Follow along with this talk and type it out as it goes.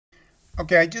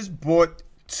Okay, I just bought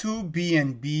two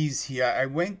BNBs here. I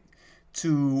went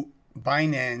to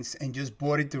Binance and just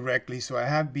bought it directly. So I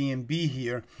have BNB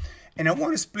here and I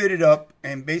want to split it up,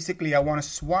 and basically I want to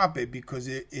swap it because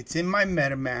it's in my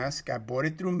MetaMask. I bought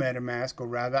it through MetaMask, or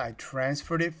rather I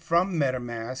transferred it from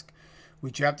MetaMask,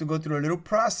 which you have to go through a little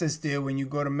process there when you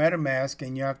go to MetaMask,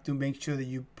 and you have to make sure that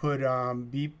you put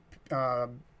BNB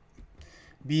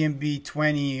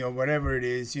 20 or whatever it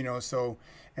is, so,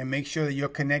 and make sure that you're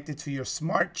connected to your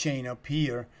smart chain up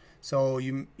here. So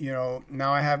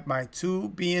now I have my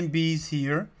two BNBs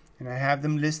here and I have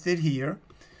them listed here.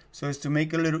 So it's to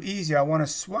make it a little easier. I want to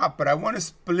swap, but I want to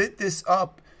split this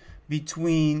up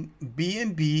between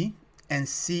BNB and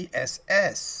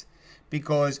CSS,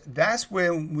 because that's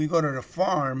where we go to the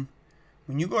farm.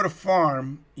 When you go to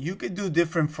farm, you could do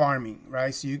different farming,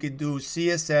 right? So you could do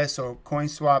CSS or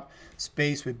CoinSwap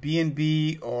space with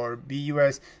BNB or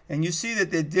BUS, and you see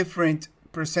that they're different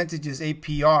percentages,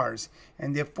 APRs,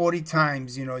 and they're 40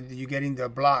 times, you're getting the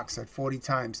blocks at 40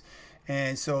 times.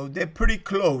 And so they're pretty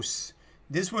close.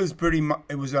 This was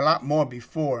it was a lot more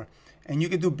before. And you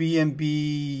could do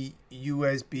BNB,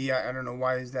 USB. I don't know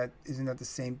why isn't that the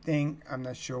same thing? I'm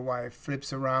not sure why it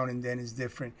flips around and then it's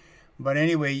different. But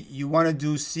anyway, you want to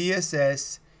do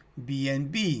CSS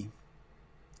BNB,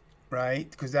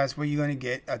 right? Because that's where you're going to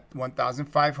get at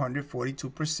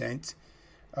 1,542%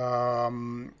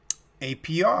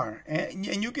 APR.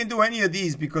 And you can do any of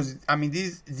these, because I mean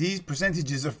these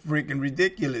percentages are freaking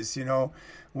ridiculous,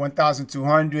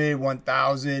 1,200,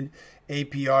 1,000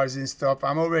 APRs and stuff.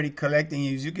 I'm already collecting,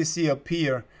 as you can see up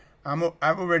here,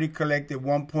 I've already collected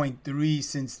 1.3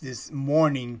 since this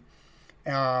morning.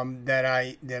 That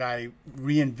I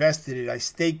reinvested it, I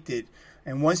staked it,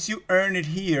 and once you earn it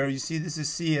here, you see this is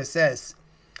CSS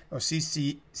or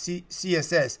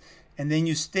CSS, and then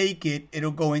you stake it,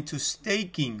 it'll go into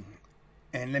staking.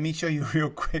 And let me show you real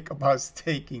quick about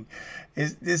staking.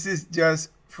 This is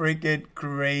just freaking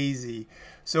crazy.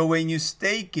 So when you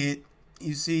stake it,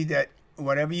 you see that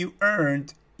whatever you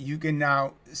earned, you can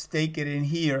now stake it in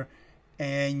here,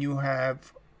 and you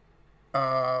have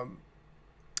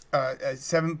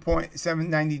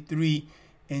 7.793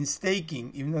 in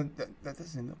staking, even though that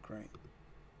doesn't look right.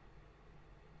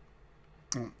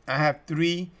 I have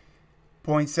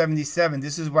 3.77.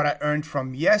 This is what I earned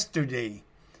from yesterday.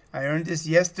 I earned this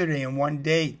yesterday in one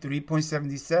day,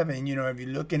 3.77. If you're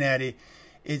looking at it,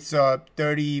 it's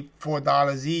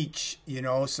 $34 each.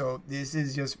 So this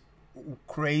is just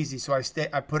crazy. So I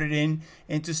put it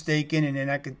into staking, and then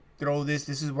I could throw this.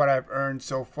 This is what I've earned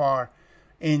so far.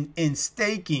 In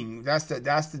staking, that's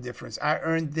the difference. I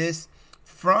earned this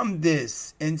from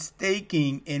this in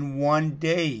staking in one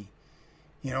day,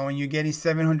 and you're getting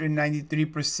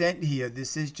 793% here.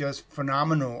 This is just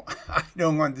phenomenal. I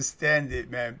don't understand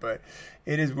it, man, but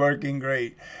it is working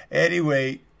great.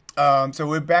 Anyway, so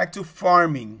we're back to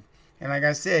farming, and like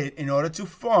I said, in order to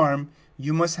farm,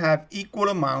 you must have equal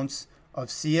amounts of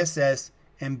CSS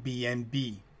and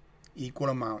BNB. Equal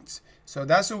amounts. So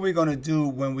that's what we're going to do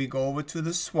when we go over to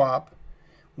the swap.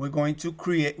 We're going to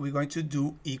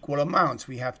do equal amounts.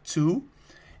 We have two,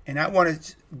 and I'm going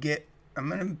to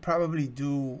probably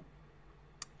do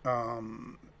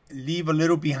leave a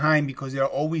little behind, because there are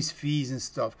always fees and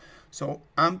stuff. So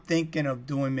I'm thinking of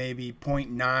doing maybe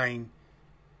 0.9,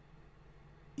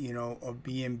 of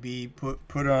BNB, put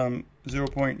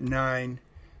 0.9,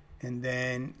 and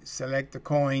then select the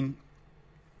coin,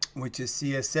 which is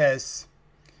CSS,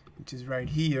 which is right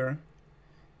here,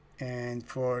 and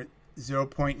for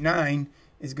 0.9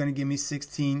 is going to give me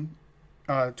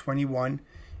 1621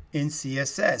 in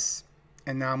CSS.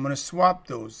 And now I'm going to swap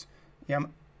those.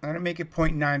 I'm going to make it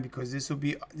 0.9, because this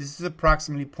is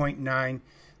approximately 0.9.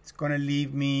 It's going to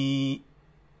leave me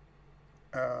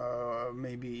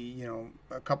maybe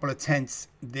a couple of tenths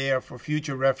there for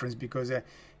future reference, because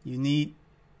you need,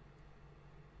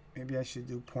 maybe I should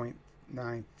do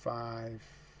 0.95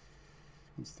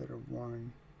 instead of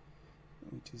 1,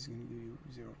 which is going to give you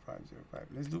 0.505.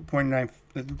 Let's do 0.9.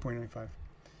 Let's do 0.95.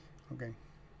 Okay.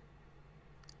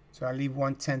 So I leave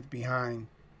 1/10 behind.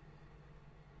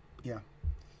 Yeah.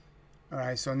 All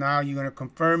right. So now you're going to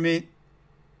confirm it.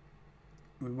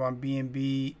 We want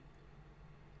BNB,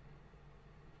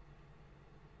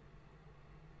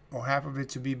 or half of it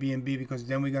to be BNB, because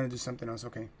then we're going to do something else.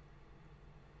 Okay.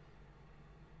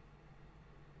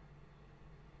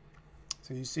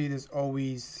 So you see there's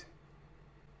always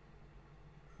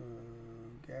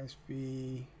gas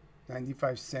fee,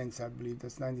 95 cents, I believe.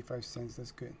 That's 95 cents.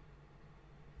 That's good.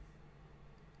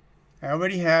 I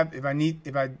already have,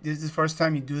 this is the first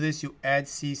time you do this, you add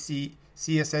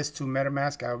CSS to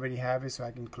MetaMask. I already have it, so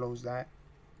I can close that.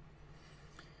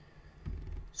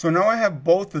 So now I have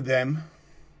both of them,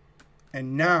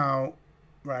 and now,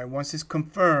 right, once it's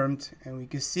confirmed, and we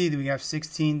can see that we have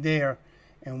 16 there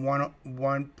and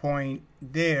one point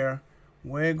there,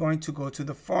 we're going to go to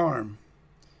the farm.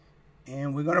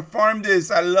 And we're going to farm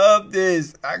this. I love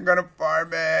this. I'm going to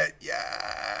farm it.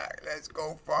 Yeah, let's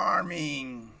go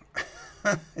farming.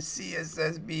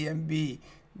 CSS BNB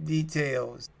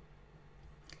details.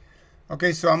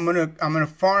 Okay, so I'm gonna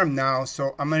farm now.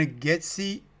 So I'm gonna get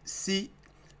CSS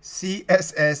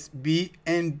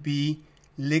BNB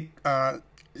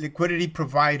liquidity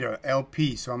provider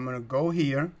LP. So I'm gonna go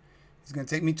here. It's gonna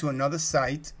take me to another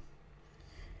site.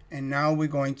 And now we're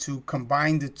going to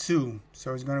combine the two.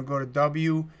 So it's going to go to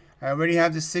W. I already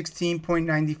have the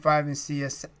 16.95 in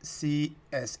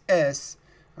CSS.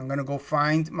 I'm going to go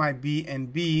find my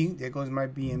BNB. There goes my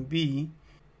BNB.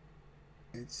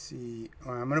 Let's see.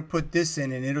 I'm going to put this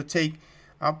in, and it'll take,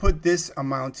 I'll put this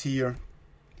amount here.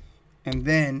 And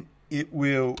then it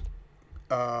will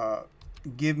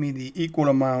give me the equal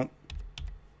amount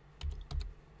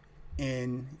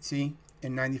in, see?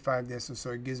 In 95 there,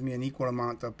 so it gives me an equal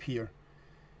amount up here.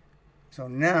 So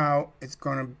now it's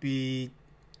gonna be,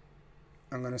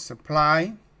 I'm gonna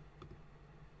supply,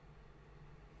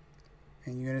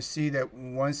 and you're gonna see that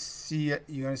once you're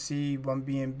gonna see one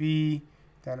BNB,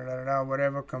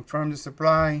 whatever, confirm the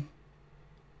supply.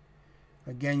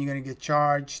 Again, you're gonna get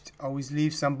charged. Always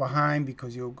leave some behind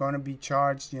because you're gonna be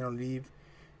charged. You know, leave.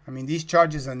 I mean, these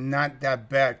charges are not that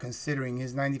bad considering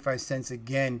his 95 cents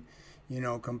again. You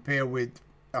know, compared with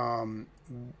Ethereum,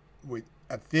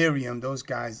 those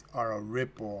guys are a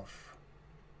ripoff.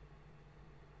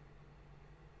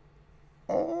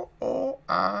 Oh,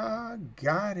 I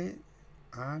got it.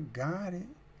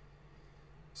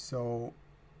 So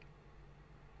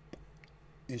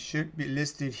it should be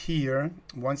listed here.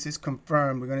 Once it's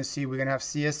confirmed, we're gonna see we're gonna have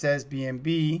CSS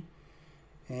BNB,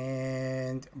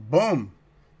 and boom,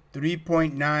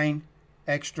 3.9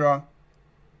 extra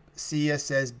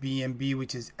CSS BNB,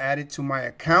 which is added to my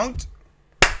account.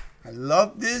 I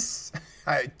love this.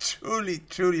 I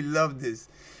truly love this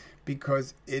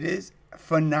because it is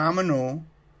phenomenal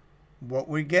what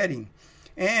we're getting.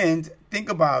 And think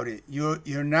about it.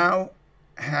 I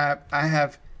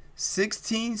have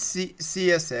 16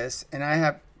 CSS and I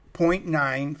have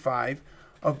 0.95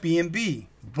 of BNB.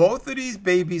 Both of these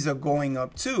babies are going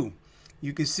up too.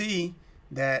 You can see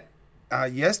that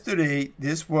yesterday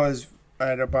this was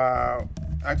at about,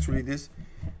 actually this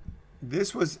has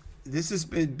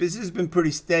been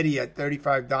pretty steady at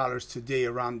 $35 today,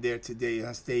 around there today. It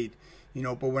has stayed, you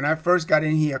know, but when I first got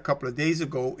in here a couple of days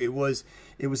ago, it was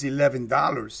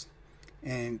 $11,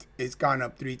 and it's gone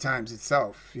up 3 times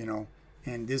itself, you know,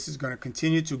 and this is going to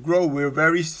continue to grow. We're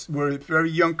a very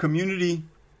young community.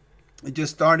 It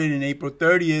just started in April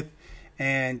 30th,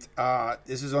 and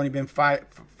this has only been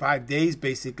five days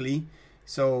basically.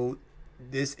 So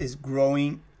this is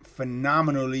growing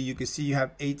phenomenally. You can see you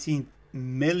have 18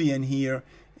 million here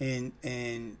in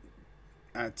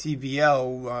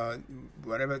TVL,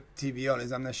 whatever TVL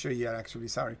is. I'm not sure yet, actually.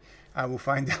 Sorry, I will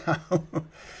find out.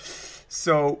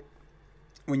 So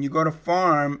when you go to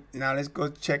farm, now let's go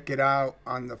check it out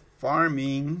on the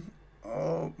farming.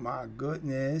 Oh my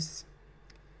goodness.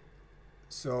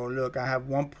 So look, I have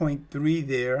 1.3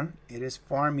 there. It is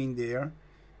farming there.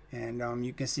 And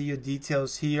you can see your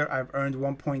details here. I've earned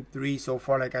 1.3 so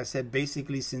far, like I said,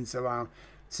 basically since 12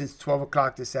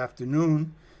 o'clock this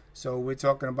afternoon. So we're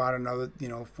talking about another, you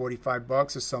know, 45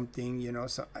 bucks or something, you know,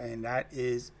 so, and that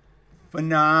is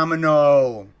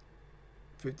phenomenal.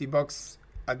 50 bucks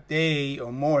a day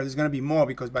or more. There's going to be more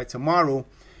because by tomorrow.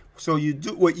 So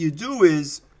what you do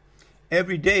is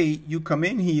every day you come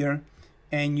in here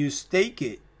and you stake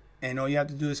it. And all you have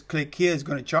to do is click here. It's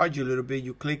going to charge you a little bit.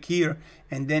 You click here,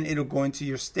 and then it'll go into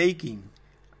your staking.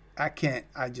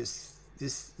 This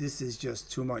is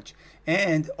just too much.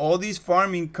 And all these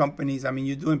farming companies, I mean,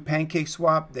 you're doing Pancake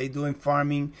Swap. They're doing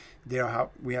farming.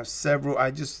 We have several.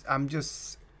 I'm just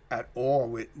at awe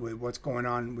with what's going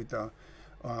on with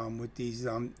these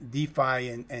DeFi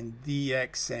and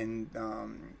DX and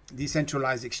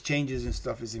decentralized exchanges and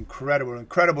stuff. Is incredible.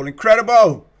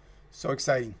 So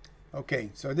exciting. Okay,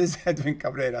 so this is Edwin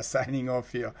Cabrera signing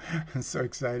off here. I'm so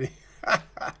excited.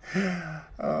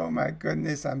 Oh my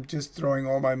goodness, I'm just throwing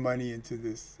all my money into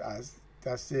this.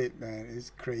 That's it, man. It's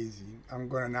crazy. I'm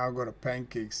going to now go to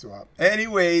Pancake Swap.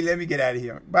 Anyway, let me get out of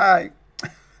here. Bye.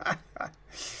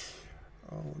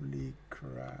 Holy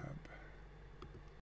crap.